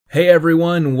Hey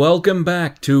everyone, welcome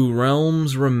back to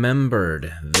Realms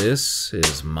Remembered. This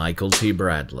is Michael T.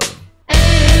 Bradley.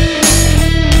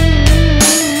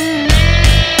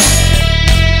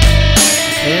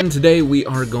 And today we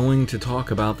are going to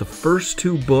talk about the first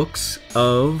two books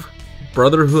of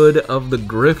Brotherhood of the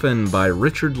Griffon by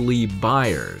Richard Lee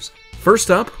Byers. First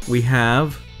up, we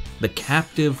have The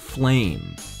Captive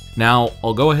Flame. Now,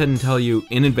 I'll go ahead and tell you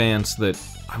in advance that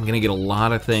I'm going to get a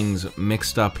lot of things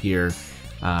mixed up here.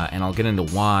 And I'll get into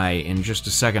why in just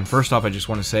a second. First off, I just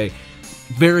want to say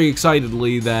very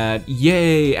excitedly that,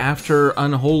 yay, after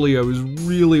Unholy, I was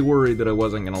really worried that I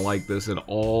wasn't going to like this at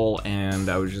all, and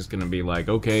I was just going to be like,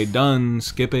 okay, done,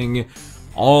 skipping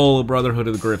all of Brotherhood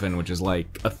of the Griffon, which is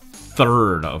like a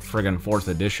third of friggin' 4th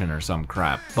edition or some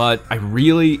crap. But I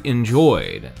really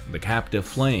enjoyed The Captive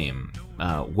Flame,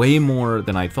 way more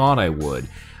than I thought I would.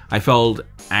 I felt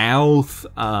Alf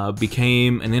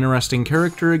became an interesting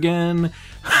character again.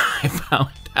 I found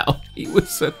out he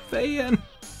was a Thayan.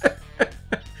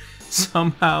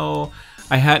 Somehow,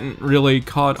 I hadn't really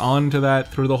caught on to that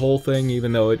through the whole thing,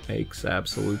 even though it makes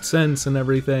absolute sense and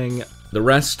everything. The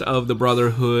rest of the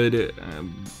Brotherhood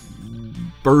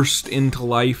burst into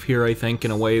life here, I think, in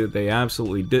a way that they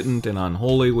absolutely didn't. In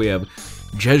Unholy, we have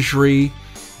Jezri,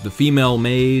 the female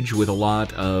mage with a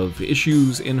lot of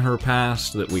issues in her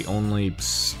past that we only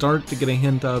start to get a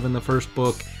hint of in the first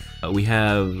book. We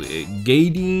have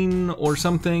Gadine or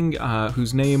something,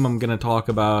 whose name I'm going to talk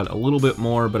about a little bit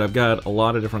more, but I've got a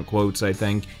lot of different quotes, I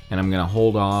think, and I'm going to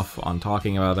hold off on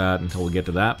talking about that until we get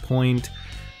to that point.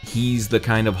 He's the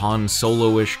kind of Han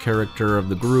Solo-ish character of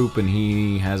the group, and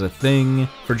he has a thing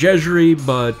for Jezri,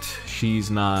 but she's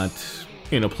not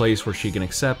in a place where she can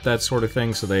accept that sort of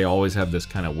thing, so they always have this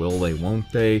kind of will they,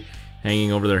 won't they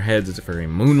hanging over their heads. It's very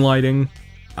moonlighting.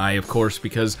 Of course,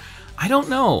 because, I don't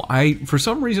know, for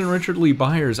some reason, Richard Lee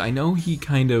Byers, I know he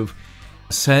kind of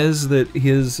says that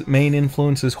his main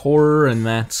influence is horror, and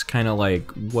that's kind of like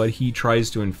what he tries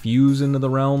to infuse into the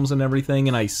realms and everything,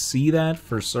 and I see that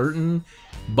for certain,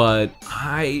 but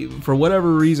for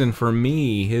whatever reason, for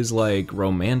me, his, like,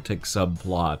 romantic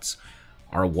subplots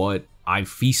are what I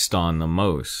feast on the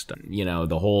most. You know,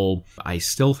 the whole, I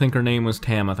still think her name was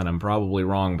Tamith, and I'm probably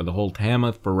wrong, but the whole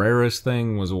Tamith Barreras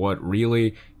thing was what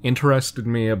really interested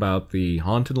me about the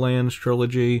Haunted Lands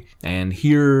trilogy. And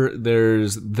here,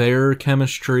 there's their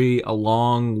chemistry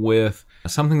along with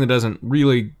something that doesn't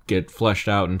really get fleshed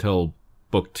out until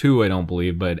book 2, I don't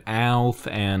believe, but Alf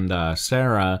and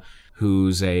Sarah,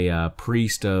 who's a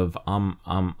priest of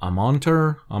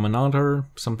Amonter,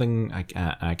 something, I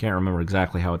can't remember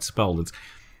exactly how it's spelled.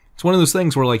 It's one of those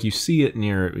things where, like, you see it and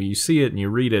you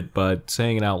read it, but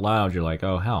saying it out loud, you're like,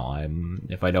 oh hell,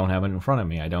 if I don't have it in front of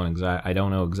me, I don't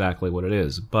know exactly what it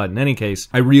is. But in any case,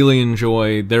 I really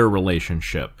enjoy their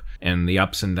relationship and the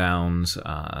ups and downs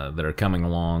that are coming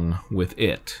along with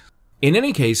it. In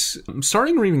any case,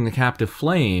 starting reading The Captive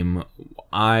Flame,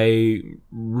 I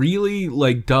really,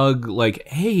 dug,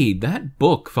 hey, that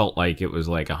book felt like it was,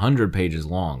 100 pages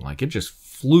long. Like, it just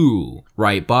flew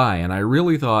right by, and I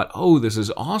really thought, oh, this is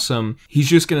awesome. He's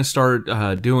just gonna start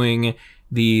doing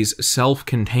these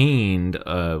self-contained,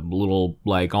 little,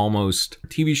 almost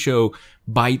TV show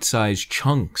bite-sized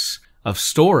chunks of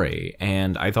story,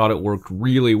 and I thought it worked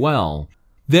really well.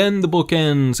 Then the book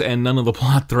ends, and none of the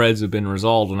plot threads have been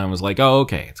resolved, and I was like, oh,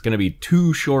 okay, it's going to be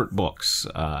 2 short books,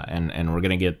 and we're going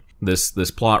to get this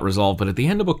plot resolved. But at the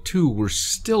end of book 2, we're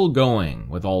still going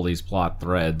with all these plot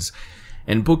threads,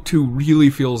 and book 2 really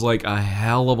feels like a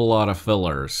hell of a lot of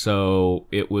filler. So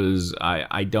it was,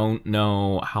 I don't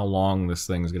know how long this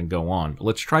thing is going to go on. But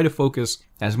let's try to focus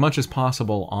as much as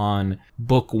possible on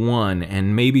book 1,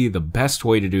 and maybe the best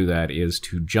way to do that is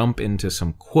to jump into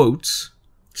some quotes.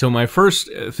 So my first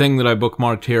thing that I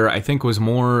bookmarked here, I think, was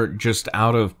more just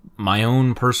out of my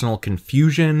own personal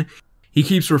confusion. He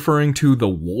keeps referring to the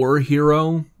war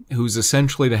hero, who's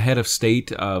essentially the head of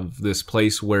state of this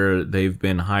place where they've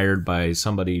been hired by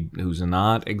somebody who's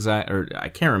not or I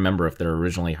can't remember if they're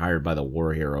originally hired by the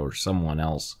war hero or someone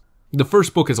else. The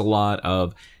first book is a lot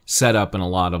of setup and a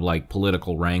lot of,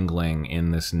 political wrangling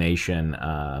in this nation,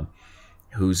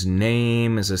 whose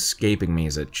name is escaping me.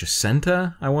 Is it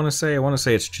Chesenta, I want to say? I want to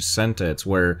say it's Chesenta. It's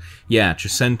where,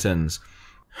 Chesentans.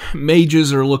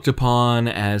 Mages are looked upon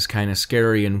as kind of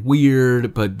scary and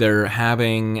weird, but they're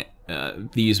having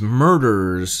these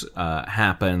murders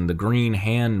happen, the Green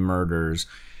Hand murders.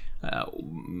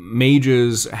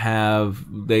 Mages have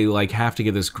to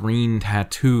get this green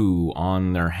tattoo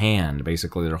on their hand.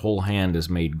 Basically, their whole hand is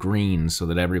made green so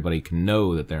that everybody can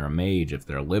know that they're a mage if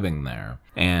they're living there.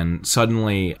 And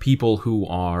suddenly, people who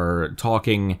are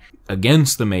talking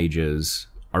against the mages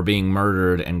are being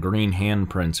murdered and green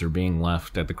handprints are being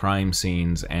left at the crime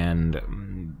scenes,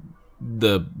 and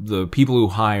the people who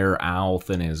hire Alth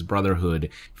and his Brotherhood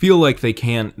feel like they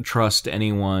can't trust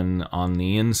anyone on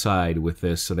the inside with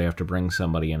this, so they have to bring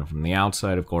somebody in from the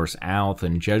outside. Of course, Alth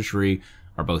and Jeshri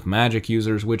are both magic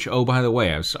users, which, oh, by the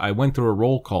way, I went through a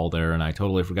roll call there, and I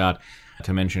totally forgot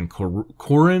to mention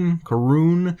Karun,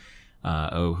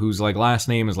 whose like last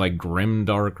name is like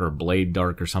Grimdark or Blade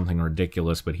Dark or something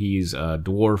ridiculous, but he's a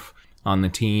dwarf on the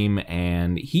team,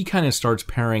 and he kind of starts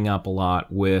pairing up a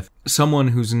lot with someone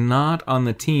who's not on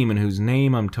the team and whose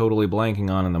name I'm totally blanking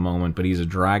on in the moment, but he's a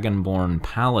Dragonborn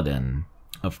Paladin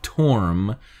of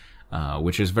Torm,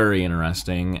 which is very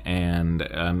interesting, and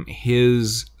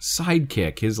his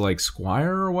sidekick, his like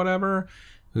squire or whatever,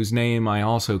 whose name I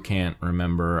also can't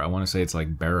remember. I want to say it's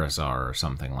like Barazar or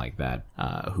something like that,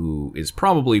 who is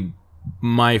probably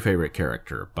my favorite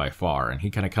character by far, and he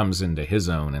kind of comes into his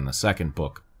own in the second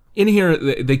book. In here,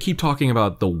 they keep talking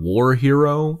about the war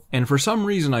hero, and for some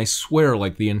reason I swear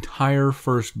like the entire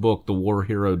first book, the war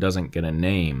hero doesn't get a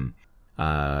name.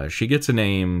 She gets a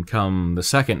name come the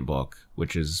second book,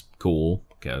 which is cool,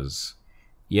 because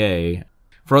yay.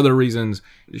 For other reasons,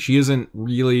 she isn't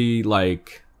really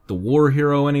like the war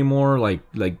hero anymore. Like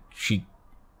she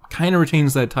kind of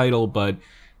retains that title, but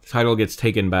the title gets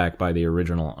taken back by the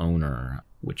original owner,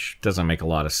 which doesn't make a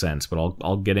lot of sense, but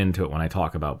I'll get into it when I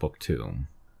talk about book 2.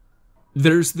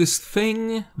 There's this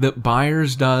thing that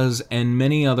Byers does, and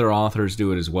many other authors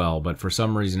do it as well, but for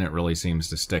some reason it really seems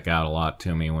to stick out a lot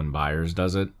to me when Byers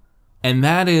does it. And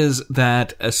that is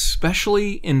that,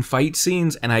 especially in fight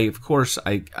scenes, and I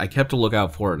kept a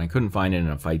lookout for it, and I couldn't find it in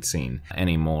a fight scene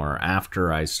anymore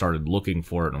after I started looking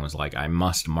for it and was like, I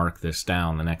must mark this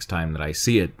down the next time that I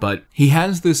see it. But he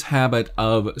has this habit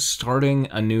of starting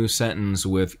a new sentence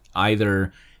with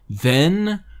either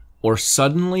then or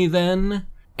suddenly then,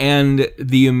 and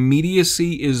the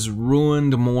immediacy is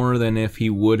ruined more than if he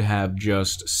would have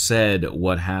just said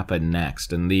what happened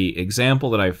next. And the example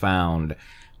that I found,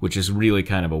 which is really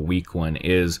kind of a weak one,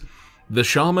 is the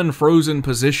shaman froze in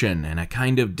position and a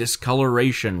kind of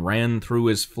discoloration ran through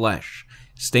his flesh,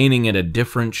 staining it a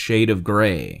different shade of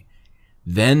gray.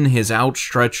 Then his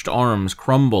outstretched arms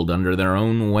crumbled under their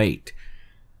own weight.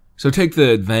 So take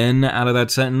the then out of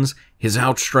that sentence. His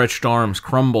outstretched arms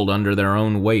crumbled under their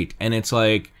own weight. And it's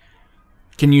like,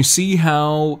 can you see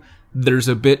how there's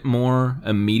a bit more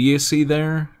immediacy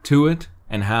there to it?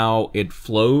 And how it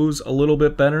flows a little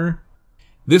bit better?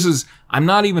 I'm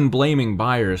not even blaming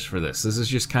Byers for this. This is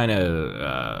just kind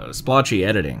of splotchy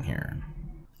editing here.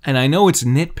 And I know it's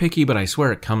nitpicky, but I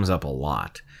swear it comes up a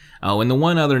lot. Oh, and the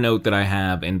one other note that I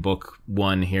have in book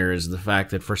 1 here is the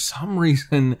fact that for some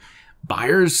reason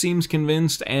Byers seems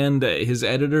convinced, and his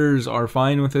editors are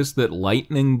fine with this, that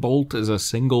lightning bolt is a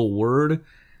single word.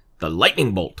 The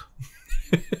lightning bolt.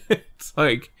 It's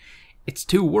like, it's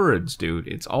 2 words, dude.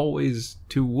 It's always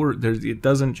 2 words. It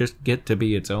doesn't just get to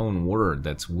be its own word.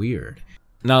 That's weird.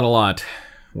 Not a lot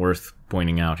worth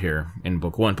pointing out here in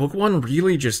book 1. Book 1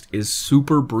 really just is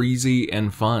super breezy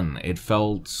and fun. It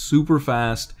felt super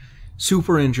fast,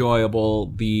 super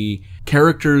enjoyable. The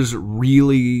characters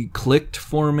really clicked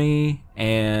for me,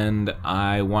 and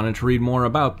I wanted to read more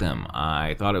about them.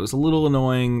 I thought it was a little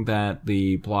annoying that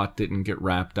the plot didn't get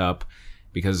wrapped up,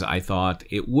 because I thought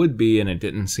it would be, and it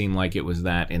didn't seem like it was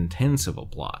that intense of a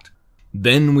plot.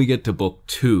 Then we get to book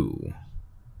 2,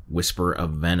 Whisper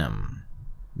of Venom.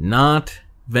 Not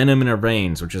Venom in Her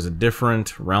Veins, which is a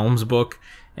different Realms book,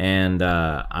 and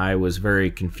I was very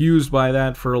confused by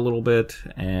that for a little bit,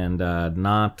 and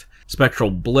not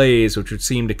Spectral Blaze, which would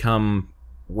seem to come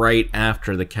right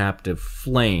after the Captive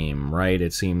Flame, right?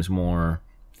 It seems more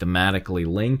thematically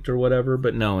linked or whatever,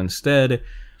 but no, instead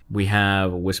we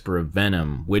have Whisper of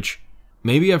Venom, which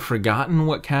maybe I've forgotten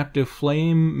what Captive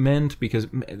Flame meant, because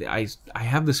I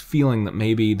have this feeling that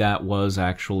maybe that was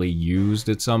actually used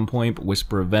at some point, but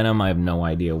Whisper of Venom, I have no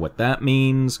idea what that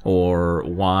means or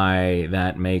why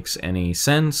that makes any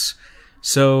sense.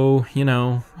 So,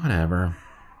 whatever.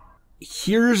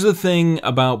 Here's the thing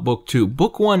about book 2.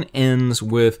 Book 1 ends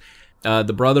with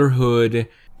the Brotherhood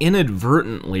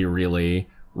inadvertently, really,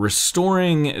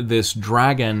 restoring this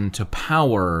dragon to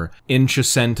power in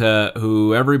Chesenta,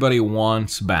 who everybody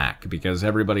wants back, because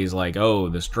everybody's like, oh,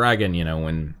 this dragon,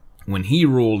 when he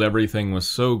ruled, everything was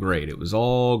so great. It was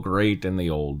all great in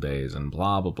the old days, and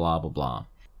blah, blah, blah, blah, blah.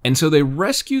 And so they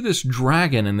rescue this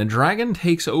dragon, and the dragon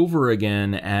takes over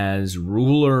again as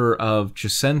ruler of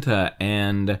Chesenta,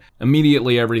 and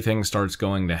immediately everything starts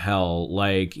going to hell.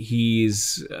 Like,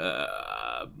 he's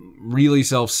really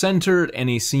self-centered, and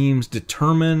he seems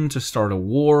determined to start a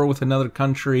war with another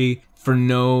country for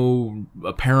no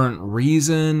apparent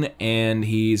reason, and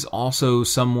he's also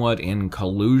somewhat in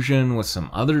collusion with some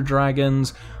other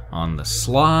dragons on the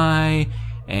sly,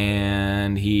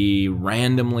 and he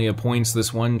randomly appoints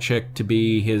this one chick to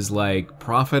be his, like,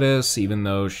 prophetess, even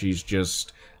though she's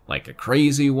just, like, a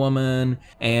crazy woman,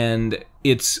 and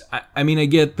it's, I mean, I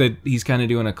get that he's kind of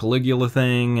doing a Caligula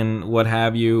thing and what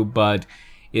have you, but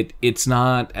it's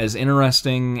not as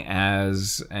interesting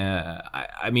as,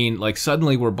 I mean, like,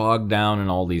 suddenly we're bogged down in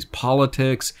all these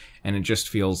politics, and it just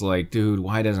feels like, dude,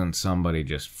 why doesn't somebody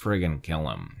just friggin' kill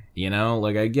him? You know?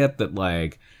 Like, I get that,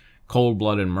 like,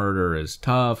 cold-blooded murder is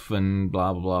tough and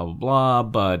blah, blah, blah, blah, blah,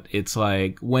 but it's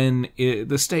like, when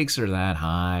the stakes are that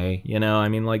high, you know? I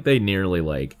mean, like, they nearly,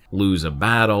 like, lose a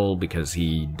battle because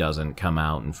he doesn't come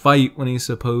out and fight when he's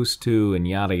supposed to, and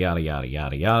yada, yada, yada,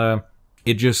 yada, yada.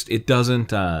 It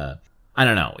doesn't, I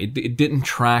don't know, it didn't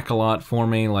track a lot for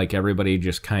me, like everybody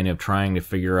just kind of trying to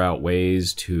figure out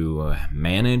ways to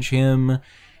manage him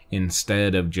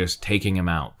instead of just taking him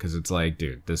out, because it's like,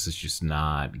 dude, this is just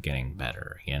not getting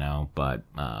better, you know, but,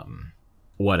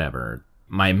 whatever.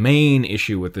 My main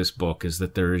issue with this book is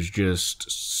that there is just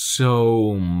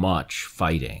so much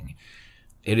fighting.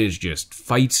 It is just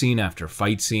fight scene after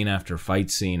fight scene after fight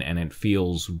scene, and it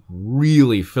feels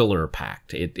really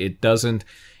filler-packed.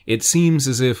 It seems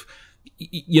as if,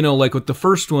 you know, like with the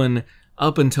first one,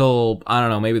 up until, I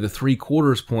don't know, maybe the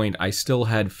 3/4 point, I still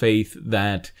had faith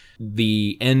that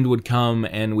the end would come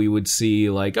and we would see,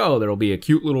 like, oh, there'll be a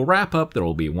cute little wrap-up,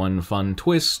 there'll be one fun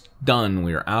twist, done,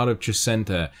 we're out of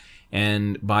Chicenta.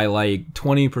 And by, like,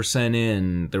 20%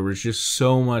 in, there was just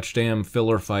so much damn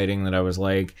filler fighting that I was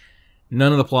like,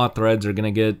 none of the plot threads are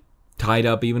going to get tied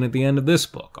up even at the end of this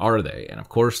book, are they? And of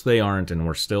course they aren't, and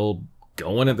we're still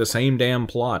going at the same damn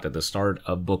plot at the start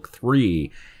of book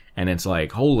 3. And it's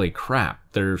like, holy crap,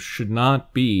 there should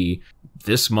not be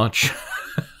this much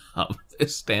of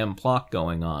this damn plot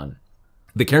going on.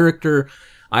 The character,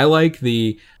 I like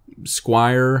the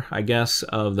squire, I guess,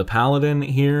 of the paladin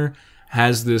here,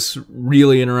 has this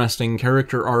really interesting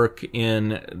character arc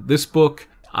in this book.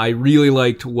 I really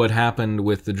liked what happened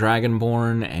with the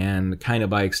Dragonborn and kind of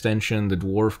by extension the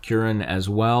Dwarf Curin as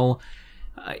well.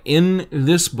 In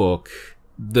this book,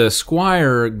 the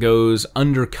Squire goes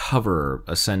undercover,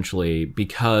 essentially,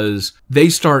 because they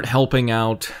start helping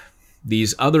out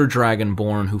these other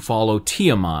Dragonborn who follow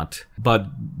Tiamat, but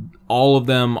all of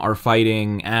them are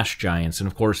fighting Ash Giants. And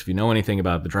of course, if you know anything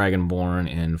about the Dragonborn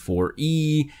in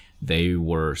 4E, they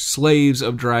were slaves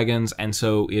of dragons, and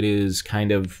so it is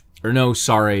kind of... Or no,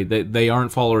 sorry, they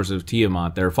aren't followers of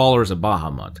Tiamat, they're followers of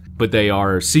Bahamut. But they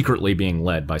are secretly being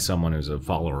led by someone who's a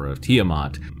follower of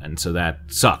Tiamat, and so that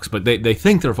sucks. But they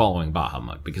think they're following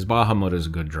Bahamut, because Bahamut is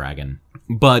a good dragon.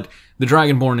 But the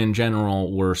Dragonborn in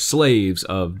general were slaves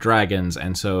of dragons,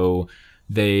 and so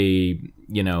they,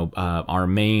 you know, our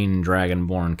main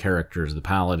Dragonborn characters, the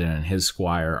Paladin and his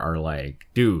squire, are like,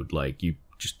 dude, like, you...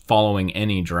 just following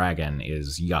any dragon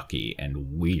is yucky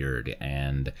and weird,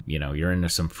 and, you know, you're into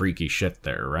some freaky shit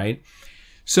there, right?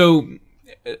 So,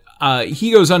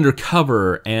 he goes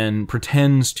undercover and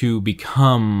pretends to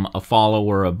become a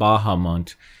follower of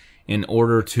Bahamut in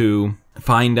order to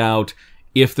find out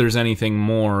if there's anything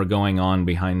more going on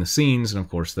behind the scenes, and of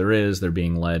course there is. They're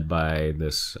being led by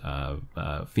this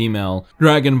female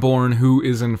Dragonborn who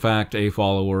is in fact a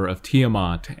follower of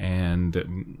Tiamat,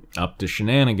 and up to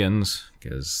shenanigans,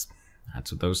 because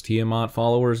that's what those Tiamat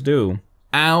followers do.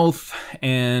 Alf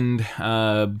and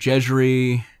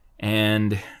Jezri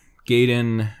and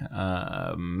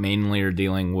Gaiden mainly are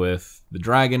dealing with the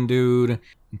dragon dude.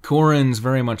 Corin's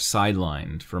very much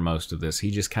sidelined for most of this.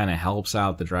 He just kind of helps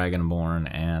out the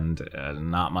Dragonborn and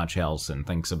not much else, and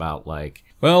thinks about, like,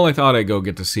 well, I thought I'd go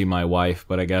get to see my wife,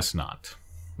 but I guess not.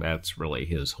 That's really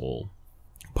his whole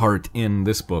part in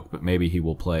this book, but maybe he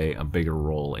will play a bigger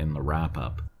role in the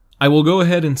wrap-up. I will go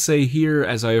ahead and say here,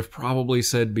 as I have probably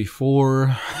said before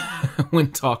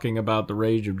when talking about the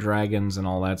Rage of Dragons and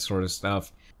all that sort of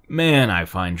stuff, man, I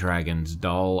find dragons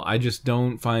dull. I just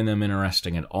don't find them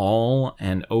interesting at all,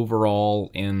 and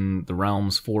overall, in the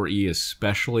Realms 4E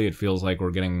especially, it feels like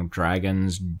we're getting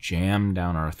dragons jammed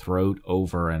down our throat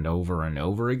over and over and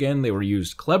over again. They were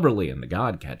used cleverly in the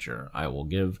Godcatcher. I will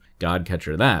give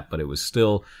Godcatcher that, but it was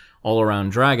still all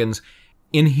around dragons.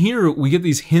 In here, we get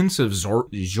these hints of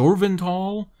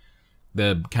Jorvental,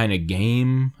 the kind of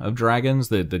game of dragons,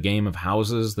 the game of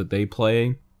houses that they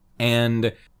play.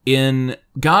 And In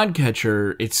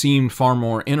Godcatcher, it seemed far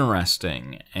more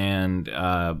interesting and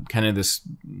kind of this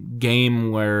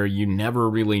game where you never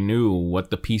really knew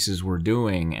what the pieces were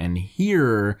doing. And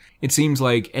here, it seems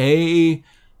like, A,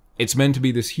 it's meant to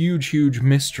be this huge, huge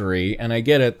mystery, and I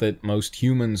get it that most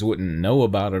humans wouldn't know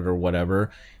about it or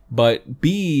whatever, but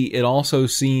B, it also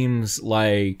seems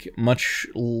like much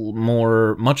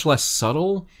less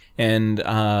subtle and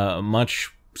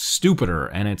much stupider,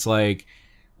 and it's like,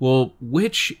 well,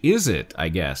 which is it, I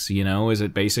guess, you know? Is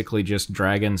it basically just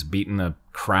dragons beating the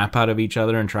crap out of each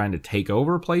other and trying to take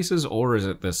over places? Or is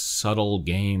it this subtle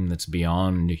game that's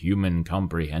beyond human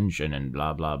comprehension and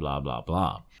blah, blah, blah, blah,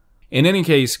 blah? In any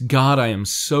case, God, I am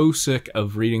so sick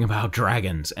of reading about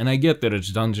dragons. And I get that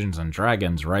it's Dungeons and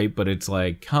Dragons, right? But it's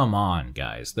like, come on,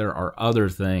 guys. There are other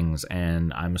things,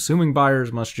 and I'm assuming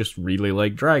Byers must just really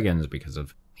like dragons because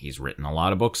he's written a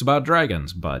lot of books about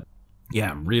dragons. But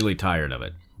yeah, I'm really tired of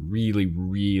it. Really,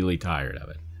 really tired of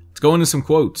it. Let's go into some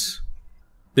quotes.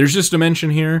 There's just a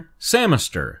mention here,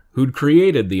 Samister, who'd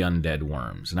created the undead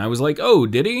worms. And I was like, oh,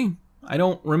 did he? I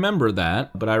don't remember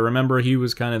that, but I remember he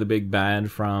was kind of the big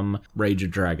bad from Rage of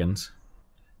Dragons.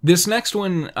 This next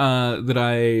one that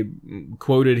I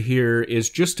quoted here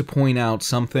is just to point out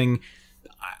something.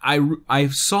 I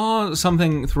saw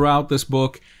something throughout this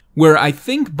book where I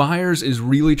think Byers is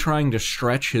really trying to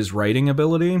stretch his writing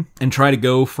ability and try to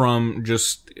go from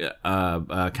just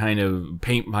kind of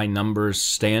paint-by-numbers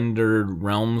standard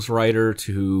Realms writer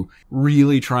to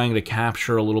really trying to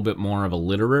capture a little bit more of a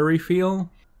literary feel.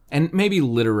 And maybe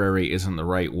literary isn't the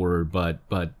right word, but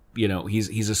you know,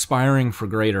 he's aspiring for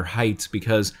greater heights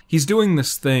because he's doing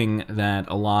this thing that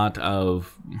a lot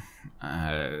of...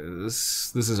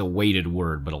 this is a weighted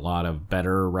word, but a lot of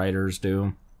better writers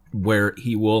do, where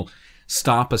he will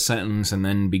stop a sentence and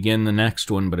then begin the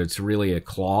next one, but it's really a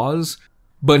clause.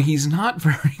 But he's not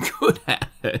very good at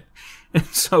it. And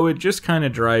so it just kind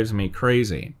of drives me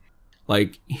crazy.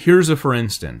 Like, here's a for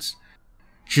instance.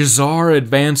 Jazar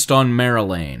advanced on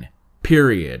Marilane,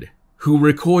 period, who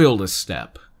recoiled a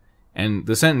step. And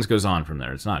the sentence goes on from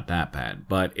there. It's not that bad.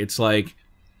 But it's like,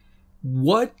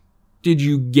 what did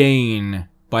you gain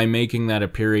by making that a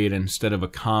period instead of a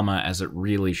comma as it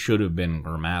really should have been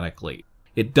grammatically?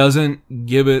 It doesn't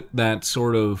give it that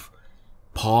sort of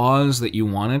pause that you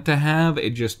want it to have.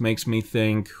 It just makes me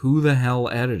think, who the hell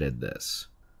edited this?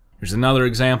 Here's another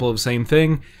example of the same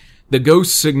thing. The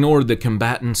ghosts ignored the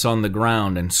combatants on the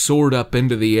ground and soared up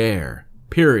into the air,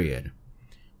 period.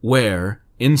 Where,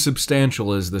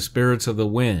 insubstantial as the spirits of the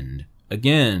wind.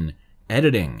 Again,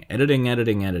 editing.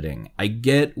 I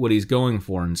get what he's going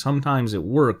for, and sometimes it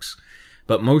works,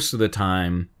 but most of the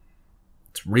time,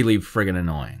 it's really friggin'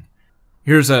 annoying.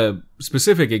 Here's a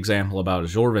specific example about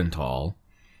Zorvental.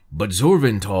 But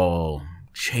Zorvental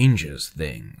changes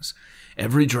things.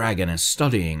 Every dragon is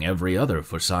studying every other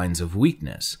for signs of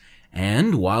weakness,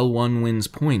 and while one wins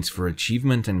points for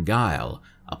achievement and guile,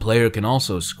 a player can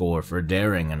also score for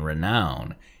daring and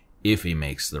renown, if he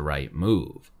makes the right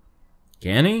move.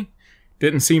 Can he?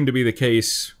 Didn't seem to be the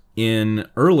case in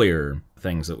earlier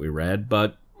things that we read,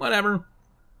 but whatever.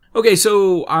 Okay,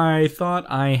 so I thought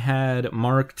I had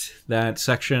marked that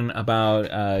section about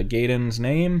Gaydon's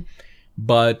name,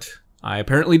 but I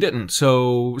apparently didn't.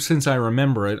 So since I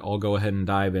remember it, I'll go ahead and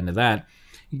dive into that.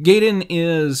 Gaydon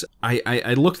is...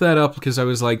 I looked that up because I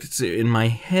was like, it's in my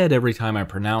head every time I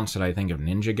pronounce it, I think of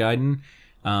Ninja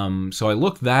Gaiden. So I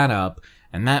looked that up,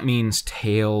 and that means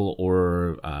tale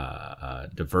or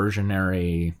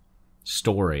diversionary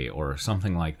story or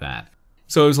something like that.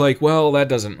 So I was like, well, that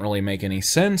doesn't really make any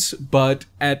sense, but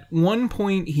at one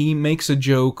point he makes a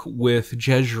joke with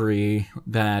Jezri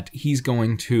that he's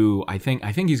going to, I think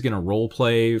he's going to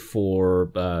roleplay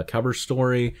for a cover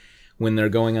story when they're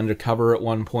going undercover at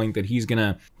one point, that he's going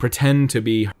to pretend to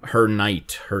be her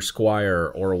knight, her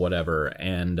squire, or whatever,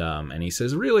 and he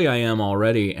says, really, I am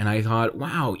already, and I thought,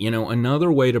 wow, you know,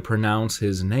 another way to pronounce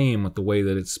his name with the way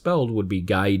that it's spelled would be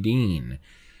Gaiden,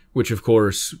 which, of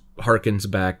course,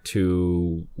 harkens back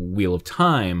to Wheel of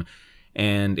Time.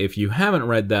 And if you haven't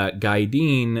read that,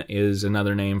 Gaiden is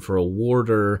another name for a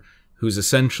warder who's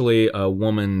essentially a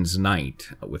woman's knight,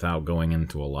 without going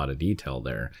into a lot of detail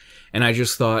there. And I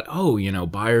just thought, oh, you know,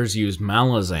 Byers used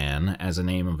Malazan as a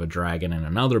name of a dragon in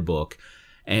another book,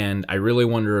 and I really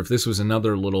wonder if this was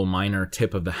another little minor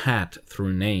tip of the hat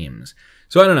through names.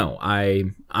 So I don't know.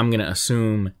 I'm going to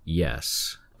assume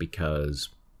yes, because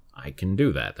I can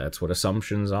do that. That's what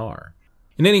assumptions are.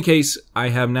 In any case, I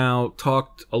have now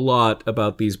talked a lot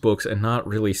about these books and not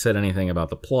really said anything about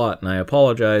the plot, and I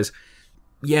apologize.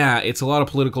 Yeah, it's a lot of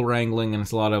political wrangling, and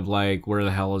it's a lot of, like, where the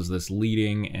hell is this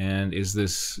leading, and is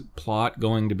this plot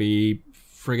going to be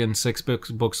friggin' 6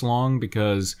 books long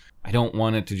because I don't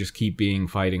want it to just keep being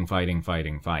fighting.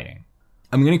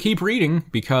 I'm going to keep reading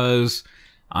because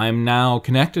I'm now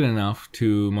connected enough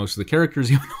to most of the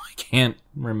characters, even though I can't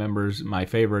remember my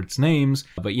favorites' names.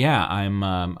 But yeah,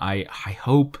 I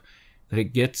hope that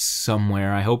it gets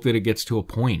somewhere. I hope that it gets to a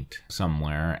point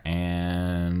somewhere.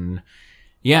 And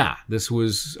yeah, this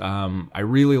was, I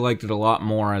really liked it a lot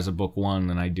more as a book 1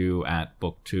 than I do at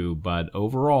book 2. But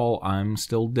overall, I'm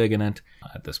still digging it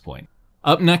at this point.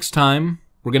 Up next time,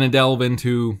 we're going to delve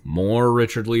into more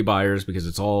Richard Lee Byers because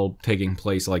it's all taking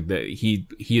place like that. He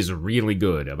is really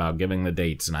good about giving the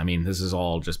dates. And I mean, this is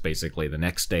all just basically the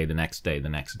next day,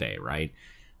 right?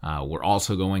 We're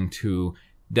also going to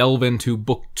delve into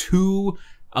book 2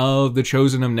 of The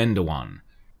Chosen of Nendawan.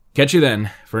 Catch you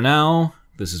then. For now,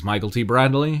 this is Michael T.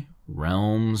 Bradley,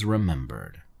 Realms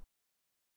Remembered.